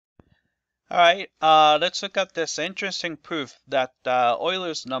All right, let's look at this interesting proof that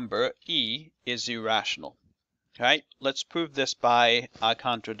Euler's number E is irrational. All right, let's prove this by a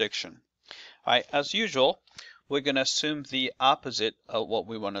contradiction. All right, as usual, we're going to assume the opposite of what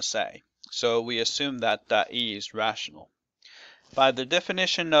we want to say. So we assume that E is rational. By the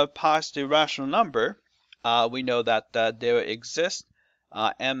definition of positive rational number, we know that there exist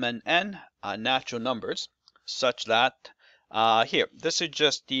m and n natural numbers such that here, this is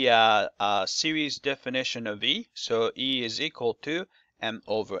just the series definition of E. So E is equal to m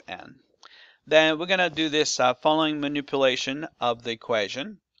over n. Then we're going to do this following manipulation of the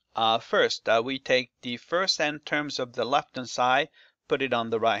equation. First, we take the first n terms of the left-hand side, put it on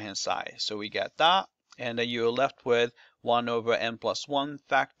the right-hand side. So we get that, and then you're left with 1 over n plus 1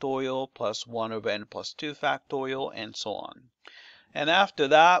 factorial plus 1 over n plus 2 factorial, and so on. And after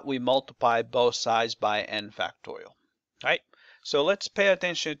that, we multiply both sides by n factorial. Right? So let's pay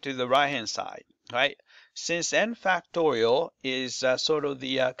attention to the right-hand side. Right? Since n factorial is sort of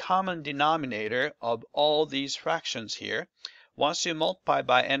the common denominator of all these fractions here, once you multiply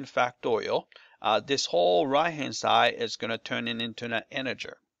by n factorial, this whole right-hand side is going to turn it into an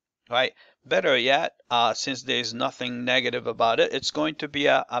integer. Right? Better yet, since there's nothing negative about it, it's going to be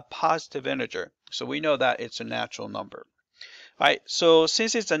a positive integer. So we know that it's a natural number. Right, so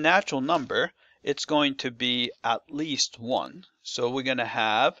since it's a natural number, it's going to be at least 1. So we're going to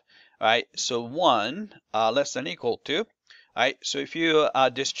have, right, so 1 less than equal to, right, so if you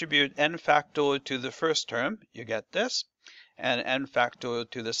distribute n factorial to the first term, you get this, and n factorial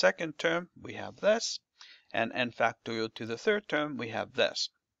to the second term, we have this, and n factorial to the third term, we have this,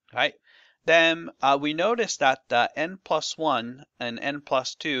 right? Then we notice that n plus 1 and n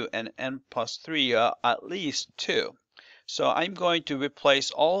plus 2 and n plus 3 are at least 2. So I'm going to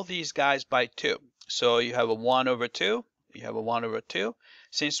replace all these guys by 2. So you have a 1 over 2, you have a 1 over 2.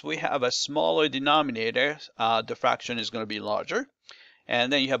 Since we have a smaller denominator, the fraction is going to be larger.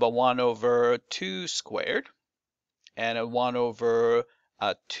 And then you have a 1 over 2 squared, and a 1 over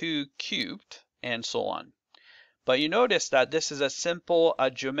 2 cubed, and so on. But you notice that this is a simple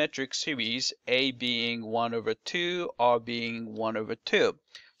geometric series, a being 1 over 2, r being 1 over 2.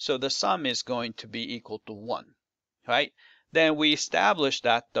 So the sum is going to be equal to 1. Right? Then we establish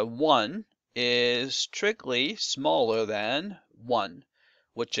that the 1 is strictly smaller than 1,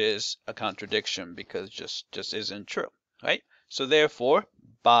 which is a contradiction because just isn't true, right? So therefore,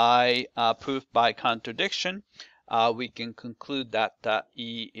 by proof by contradiction, we can conclude that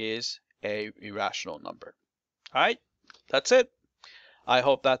E is a irrational number. All right, that's it. I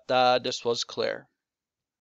hope that this was clear.